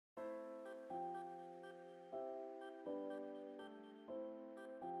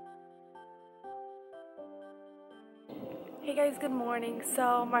Hey guys, good morning.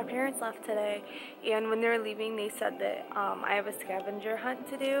 So my parents left today, and when they were leaving they said that I have a scavenger hunt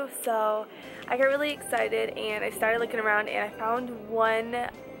to do. So I got really excited and I started looking around and I found one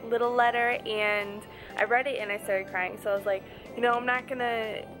little letter and I read it and I started crying. So I was like, you know, I'm not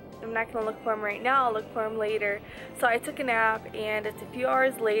gonna look for him right now, I'll look for him later. So I took a nap and it's a few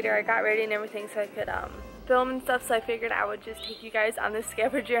hours later. I got ready and everything so I could film and stuff, so I figured I would just take you guys on this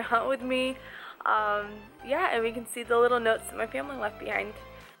scavenger hunt with me. Yeah, and we can see the little notes that my family left behind.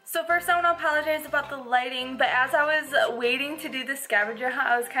 So first I want to apologize about the lighting, but as I was waiting to do the scavenger hunt,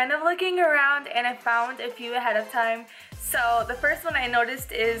 I was kind of looking around and I found a few ahead of time. So the first one I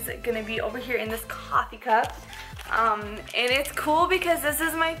noticed is going to be over here in this coffee cup. And it's cool because this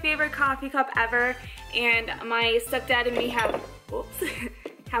is my favorite coffee cup ever, and my stepdad and me have,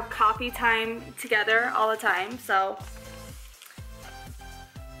 have coffee time together all the time. So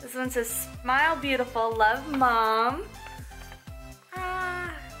this one says, "Smile beautiful, love mom."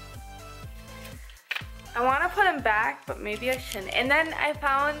 I want to put them back, but maybe I shouldn't. And then I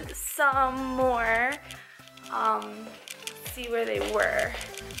found some more. See where they were.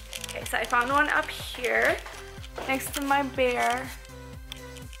 Okay, so I found one up here next to my bear.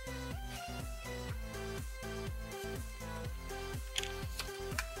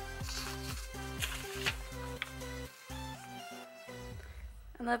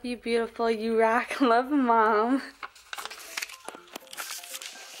 I love you, beautiful. You rock. Love, mom.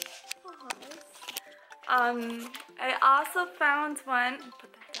 I also found one.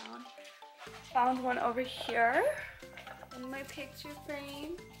 Put that down. Found one over here in my picture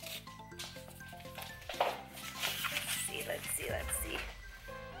frame. Let's see. It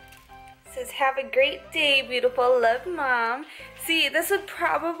says, "Have a great day, beautiful. Love, mom." See, this would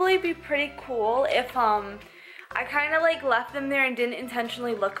probably be pretty cool if I kind of like left them there and didn't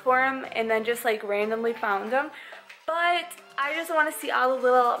intentionally look for them and then just like randomly found them. But I just want to see all the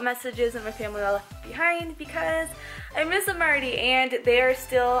little messages that my family left behind because I miss them already and they are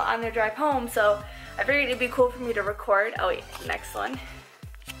still on their drive home. So I figured it'd be cool for me to record. Oh wait, next one.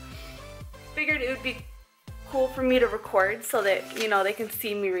 Figured it would be cool for me to record so that, you know, they can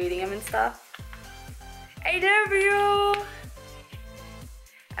see me reading them and stuff. I love you.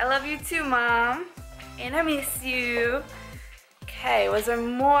 I love you too, mom. And I miss you. Okay, was there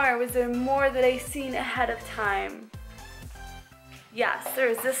more? Was there more that I seen ahead of time? Yes,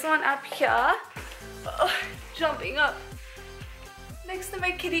 there's this one up here. Oh, jumping up next to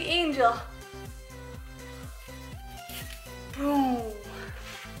my kitty Angel. Boom.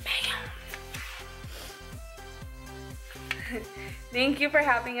 Bam. Thank you for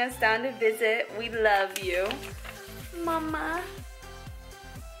having us down to visit. We love you, Mama.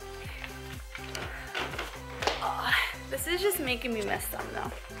 This is just making me miss them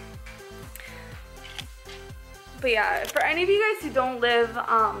though. But yeah, for any of you guys who don't live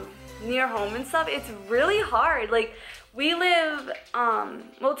near home and stuff, it's really hard. Like, we live,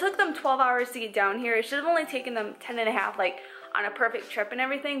 well, it took them 12 hours to get down here. It should have only taken them 10 and a half, like, on a perfect trip and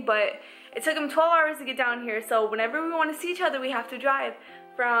everything, but it took them 12 hours to get down here. So whenever we want to see each other, we have to drive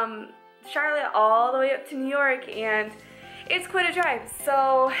from Charlotte all the way up to New York, and it's quite a drive.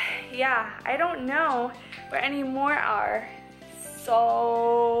 So yeah, I don't know where any more are.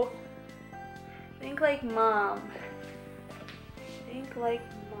 So think like mom. Think like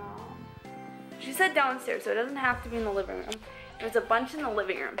mom. She said downstairs, so it doesn't have to be in the living room. There's a bunch in the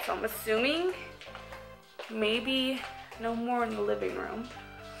living room, so I'm assuming maybe no more in the living room.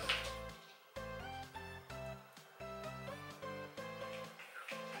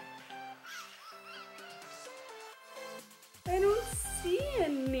 I don't see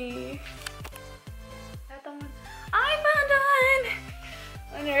any. That the one? I found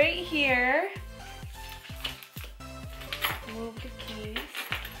one! One right here. Move the keys.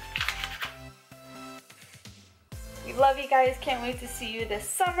 We love you guys. Can't wait to see you this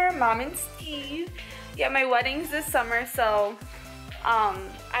summer, Mom and Steve. Yeah, my wedding's this summer, so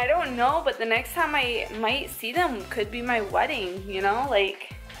I don't know, but the next time I might see them could be my wedding, you know?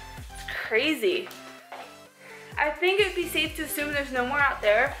 Like, it's crazy. I think it'd be safe to assume there's no more out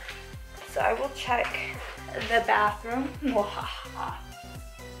there. So I will check the bathroom.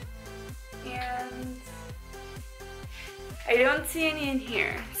 And I don't see any in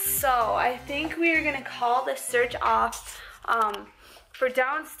here. So I think we are gonna call the search off for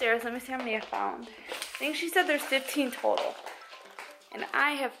downstairs. Let me see how many I found. I think she said there's 15 total. And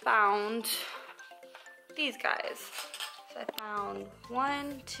I have found these guys. So I found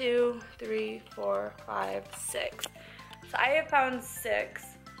 1, 2, 3, 4, 5, 6. So I have found 6.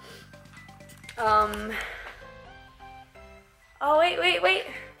 Oh, wait.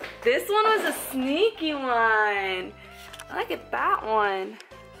 This one was a sneaky one. Look at that one.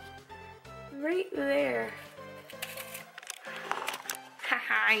 Right there.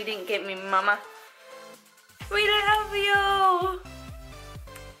 Haha, you didn't get me, mama. We love you.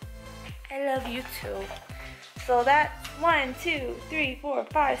 I love you too. So that's 1, 2, 3, 4,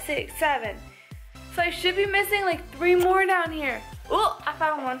 5, 6, 7. So I should be missing like 3 more down here. Oh, I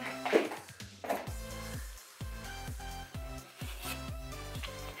found one.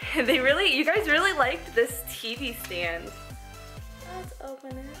 You guys really liked this TV stand. Let's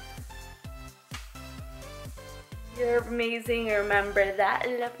open it. You're amazing, remember that.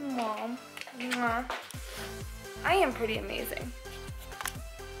 I love Mom. Mwah. I am pretty amazing.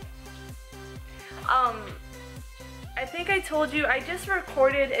 I think I told you, I just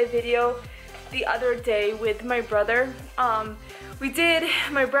recorded a video the other day with my brother.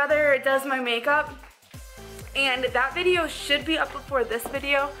 My brother does my makeup, and that video should be up before this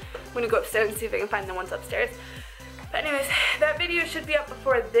video. I'm gonna go upstairs and see if I can find the ones upstairs. But anyways, that video should be up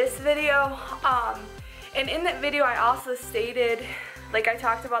before this video. And in that video I also stated, like I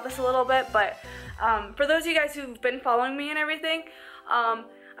talked about this a little bit, but for those of you guys who've been following me and everything,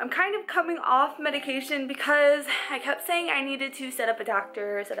 I'm kind of coming off medication because I kept saying I needed to set up a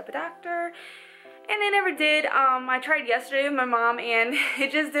doctor, and I never did. I tried yesterday with my mom and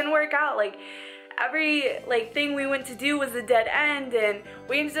it just didn't work out. Like every thing we went to do was a dead end, and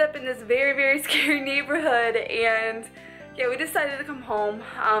we ended up in this very, very scary neighborhood, and yeah, we decided to come home.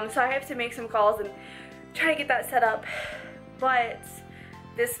 So I have to make some calls and try to get that set up, but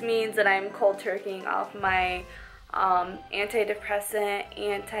this means that I'm cold turkeying off my antidepressant,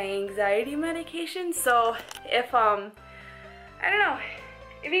 anti-anxiety medication. So if I don't know,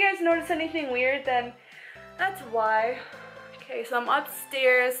 if you guys notice anything weird, then that's why. Okay, so I'm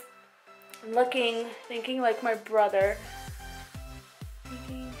upstairs thinking like my brother.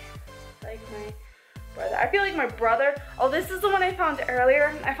 I feel like my brother. Oh, this is the one I found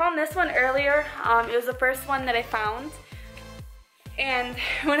earlier. I found this one earlier. It was the first one that I found. And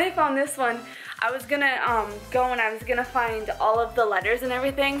when I found this one, I was gonna go and I was gonna find all of the letters and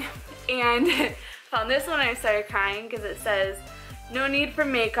everything. And found this one and I started crying because it says, "No need for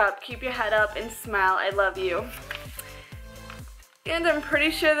makeup. Keep your head up and smile. I love you." And I'm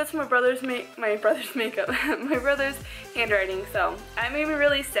pretty sure that's my brother's makeup, my brother's handwriting. So that made me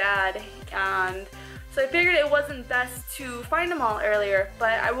really sad, and so I figured it wasn't best to find them all earlier.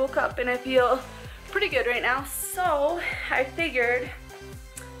 But I woke up and I feel pretty good right now, so I figured,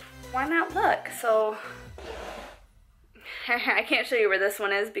 why not look? So I can't show you where this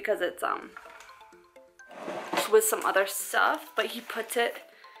one is because it's with some other stuff, but he puts it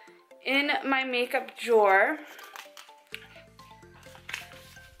in my makeup drawer.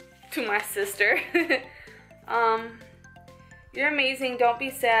 To my sister. You're amazing, don't be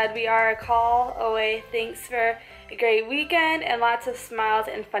sad, we are a call away. Thanks for a great weekend and lots of smiles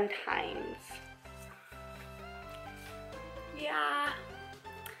and fun times. Yeah.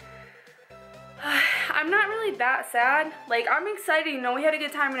 I'm not really that sad. Like, I'm excited, you know, we had a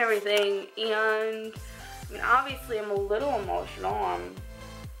good time and everything, and I mean, obviously I'm a little emotional.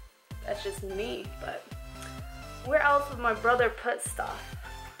 That's just me, but where else would my brother put stuff?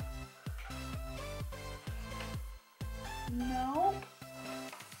 No.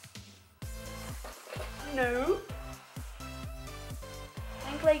 No.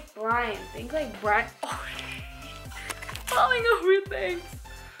 Think like Brian. Oh, falling over things.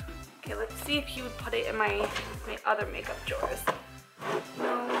 Okay, let's see if he would put it in my other makeup drawers.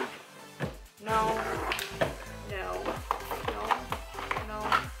 No. No. No. No. No.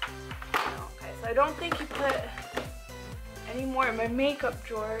 No. Okay, so I don't think he put any more in my makeup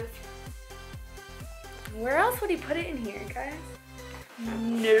drawers. Where else would he put it in here, guys?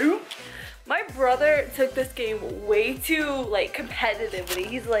 Nope. My brother took this game way too, like, competitively.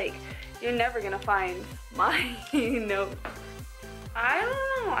 He's like, you're never gonna find my note. I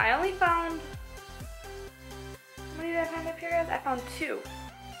don't know. I only found, how many did I find up here, guys? I found 2.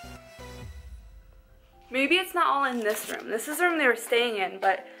 Maybe it's not all in this room. This is the room they were staying in,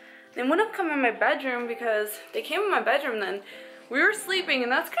 but they wouldn't have come in my bedroom because they came in my bedroom then. We were sleeping, and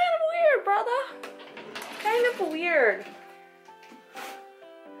that's kind of weird, brother. Kind of weird.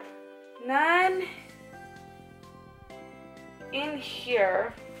 None in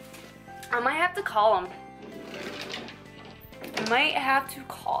here. I might have to call them. Might have to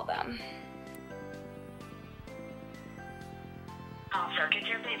call them. All circuits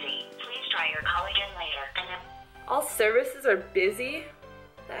are busy. Please try your call again later. All services are busy?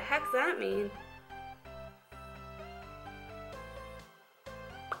 What the heck's that mean?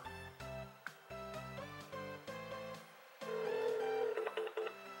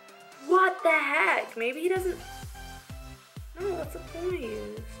 What the heck? Maybe he doesn't... Oh, what's the phone I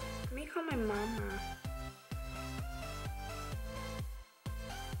use? Let me call my mama.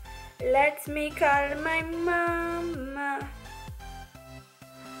 Let me call my mama.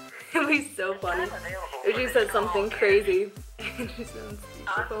 It would be so funny if she said something crazy and she's on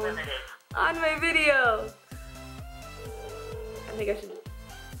speakerphone on my video. I think I should.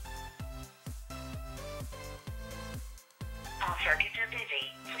 All circuits are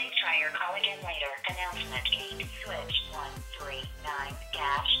busy. Please try your call again later. Announcement 8, switch 139,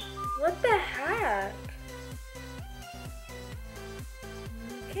 cash. What the heck?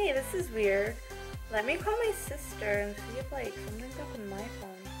 Okay, this is weird. Let me call my sister and see if like something's up with my phone.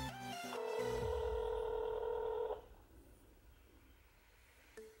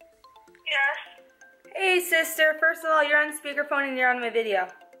 Yes. Hey sister, first of all, you're on speakerphone and you're on my video.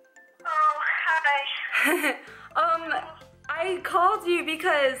 Oh, hi. I called you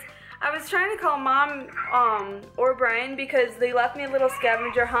because I was trying to call mom or Brian because they left me a little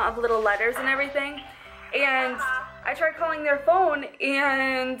scavenger hunt of little letters and everything. And I tried calling their phone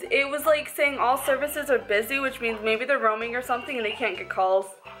and it was like saying all services are busy, which means maybe they're roaming or something and they can't get calls.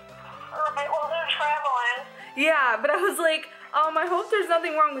 Alright, well, they're traveling. Yeah, but I was like, I hope there's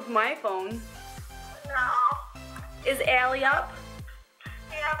nothing wrong with my phone. No. Is Allie up?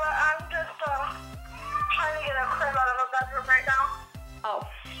 Yeah, but I'm just trying to get a crib out of a bedroom right now. Oh.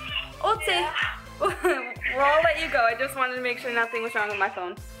 Oopsie. Yeah. Well, I'll let you go. I just wanted to make sure nothing was wrong with my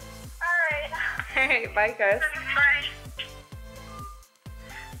phone. Alright. Alright, bye guys. Bye.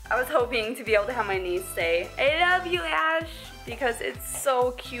 I was hoping to be able to have my niece say, I love you, Ash, because it's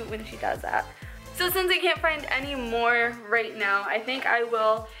so cute when she does that. So since I can't find any more right now, I think I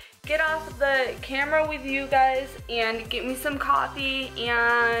will get off the camera with you guys and get me some coffee,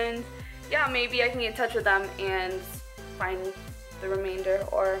 and yeah, maybe I can get in touch with them and find the remainder,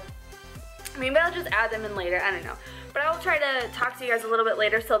 or maybe I'll just add them in later, I don't know. But I'll try to talk to you guys a little bit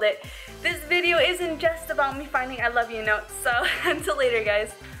later so that this video isn't just about me finding I love you notes. So until later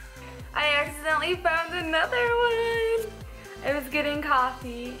guys. I accidentally found another one. I was getting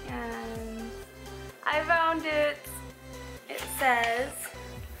coffee and I found it. It says,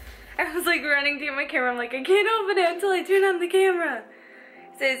 I was like running to get my camera. I'm like, I can't open it until I turn on the camera.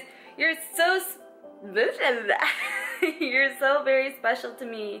 It says, you're so you're so very special to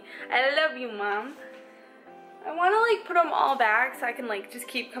me. I love you, Mom. I want to like put them all back so I can like just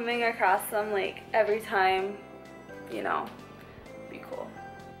keep coming across them like every time, you know, be cool.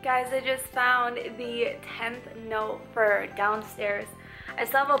 Guys, I just found the 10th note for downstairs. I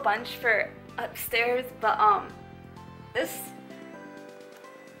still have a bunch for upstairs, but this,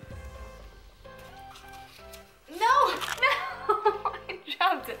 no, I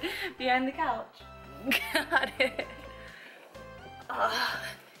dropped it behind the couch. Got it.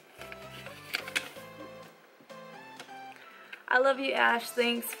 I love you, Ash.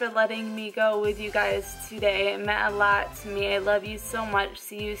 Thanks for letting me go with you guys today. It meant a lot to me. I love you so much.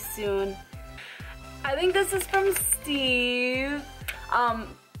 See you soon. I think this is from Steve.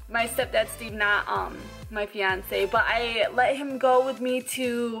 My stepdad Steve, not my fiance, but I let him go with me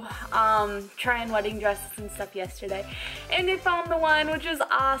to try on wedding dresses and stuff yesterday, and he found the one, which was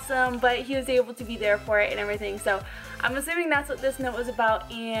awesome, but he was able to be there for it and everything, so I'm assuming that's what this note was about,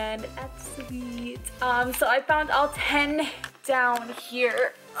 and that's sweet. So I found all 10 down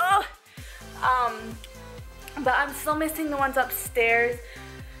here. Ugh. But I'm still missing the ones upstairs.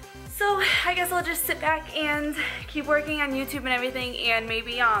 So I guess I'll just sit back and keep working on YouTube and everything, and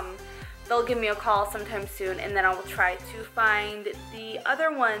maybe they'll give me a call sometime soon, and then I will try to find the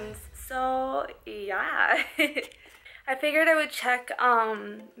other ones. So yeah. I figured I would check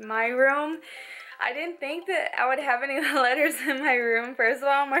my room. I didn't think that I would have any letters in my room. First of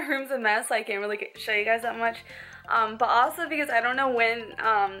all, my room's a mess, so I can't really show you guys that much. But also because I don't know when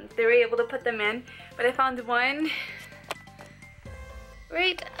they were able to put them in. But I found one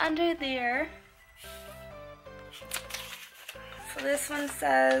right under there. So this one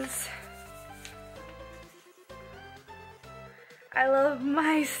says, I love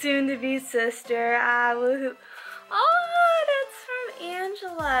my soon-to-be sister. Ah, woohoo. Oh, that's from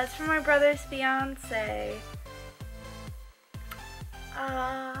Angela. It's from my brother's fiance.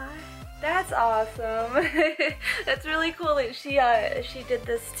 That's awesome. That's really cool that she did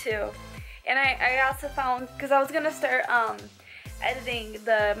this too. And I also found, because I was gonna start editing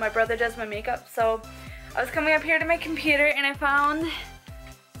my brother does my makeup, so I was coming up here to my computer and I found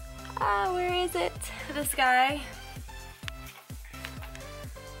where is it? This guy.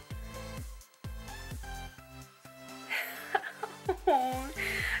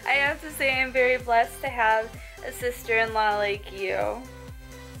 I have to say I'm very blessed to have a sister-in-law like you.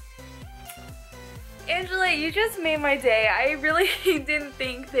 Angela, you just made my day. I really didn't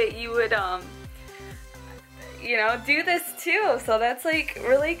think that you would, you know, do this too. So that's like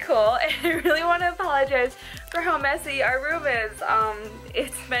really cool. And I really want to apologize for how messy our room is.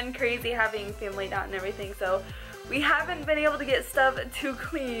 It's been crazy having family down and everything. So we haven't been able to get stuff too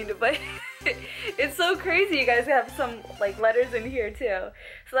clean, but it's so crazy. You guys have some like letters in here too.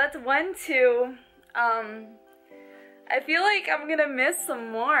 So that's 1, 2. I feel like I'm gonna miss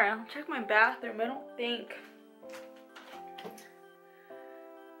some more. I'll check my bathroom. I don't think.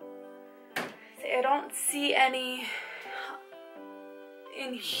 See, I don't see any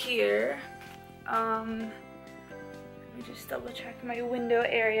in here. Let me just double check my window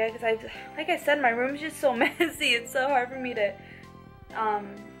area because like I said, my room's just so messy. It's so hard for me to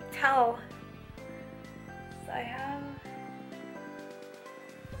tell. So I have.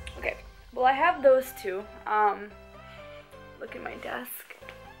 Okay. Well, I have those two. Look at my desk.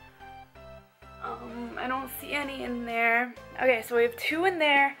 I don't see any in there. Okay, so we have 2 in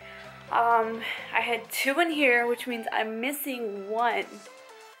there. I had 2 in here, which means I'm missing 1.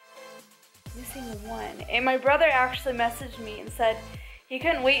 Missing 1. And my brother actually messaged me and said he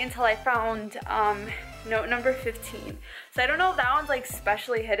couldn't wait until I found note number 15. So I don't know if that one's like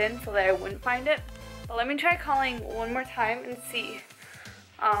specially hidden so that I wouldn't find it. But let me try calling one more time and see.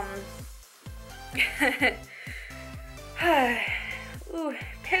 Ooh,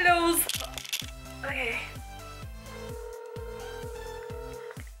 pillows. Okay.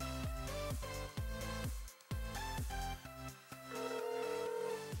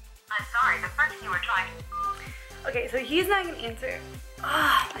 I'm sorry, the person you were trying. Okay, so he's not gonna answer.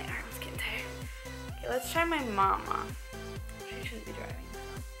 Ah, my arm's getting tired. Okay, let's try my mama. She shouldn't be driving.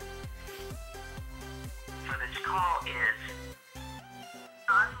 So this call is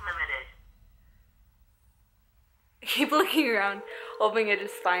unlimited. I keep looking around, hoping I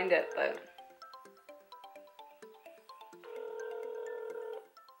just find it, but.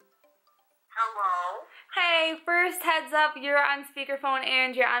 Hello? Hey, first heads up, you're on speakerphone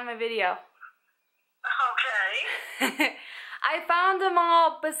and you're on my video. Okay. I found them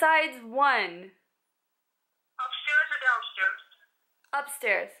all besides 1. Upstairs or downstairs?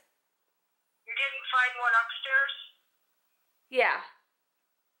 Upstairs. You didn't find one upstairs? Yeah.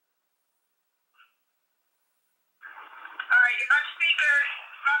 Alright, you're on speaker.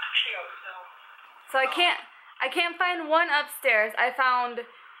 Not cute, so. So I can't find 1 upstairs. I found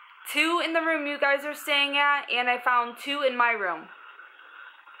 2 in the room you guys are staying at, and I found 2 in my room.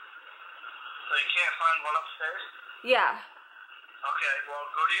 So you can't find one upstairs? Yeah. Okay, well,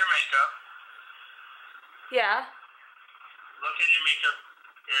 go to your makeup. Yeah. Look in your makeup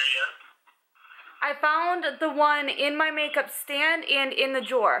area. I found the one in my makeup stand and in the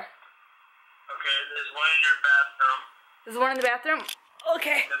drawer. Okay, there's one in your bathroom. There's one in the bathroom?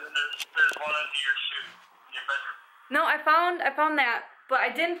 Okay. And then there's one under your shoe in your bedroom. No, I found that, but I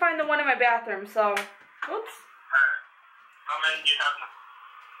didn't find the one in my bathroom, so oops. Alright. How many do you have?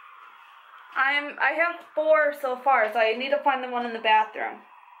 I have 4 so far, so I need to find the one in the bathroom.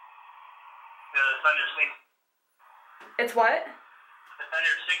 Yeah, it's on your sink. It's what? It's on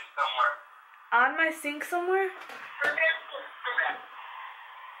your sink somewhere. On my sink somewhere? On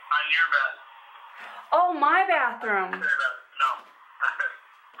your bed. Oh, my bathroom. No.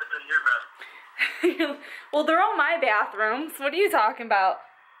 It's in your bed. Well, they're all my bathrooms. What are you talking about?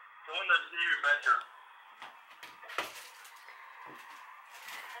 The one that's in your bedroom.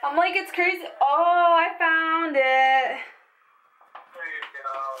 I'm like, it's crazy. Oh, I found it. There you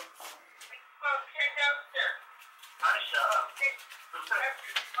go. Well, check downstairs. Shut up.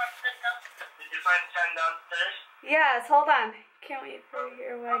 Did you find 10 downstairs? Yes, hold on. Can't wait for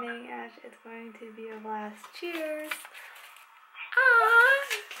your wedding, Ash. It's going to be a blast. Cheers. Ah.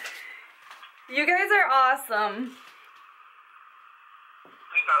 You guys are awesome.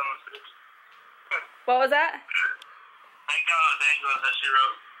 What was that? I think that was Angela's that she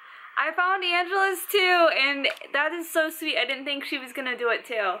wrote. I found Angela's too, and that is so sweet. I didn't think she was gonna do it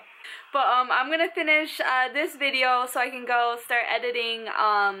too. But I'm gonna finish this video so I can go start editing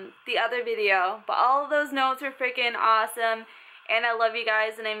the other video. But all of those notes are freaking awesome, and I love you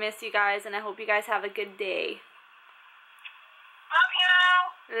guys, and I miss you guys, and I hope you guys have a good day. Love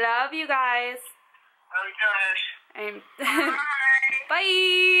you. Love you guys. Love you, I'm Bye.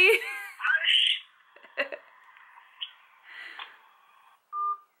 Bye.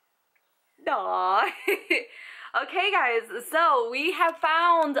 Aww. Okay guys, so we have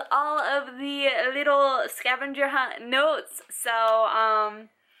found all of the little scavenger hunt notes. So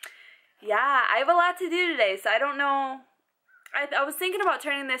yeah, I have a lot to do today, so I don't know. I was thinking about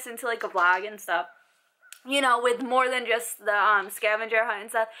turning this into like a vlog and stuff, you know, with more than just the scavenger hunt and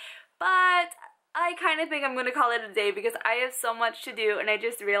stuff, but I kind of think I'm going to call it a day because I have so much to do, and I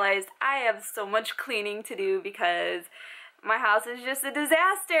just realized I have so much cleaning to do because my house is just a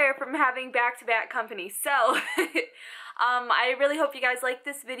disaster from having back-to-back company. So, I really hope you guys liked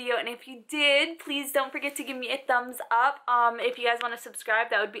this video, and if you did, please don't forget to give me a thumbs up. If you guys want to subscribe,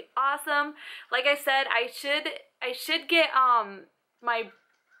 that would be awesome. Like I said, I should get my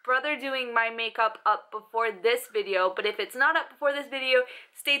brother doing my makeup up before this video, but if it's not up before this video,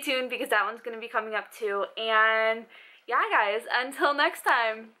 stay tuned because that one's going to be coming up too. And yeah, guys, until next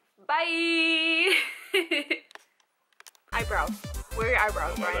time, bye! Eyebrows. Where are your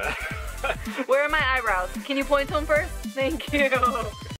eyebrows, Brian? Where are my eyebrows? Can you point to them first? Thank you.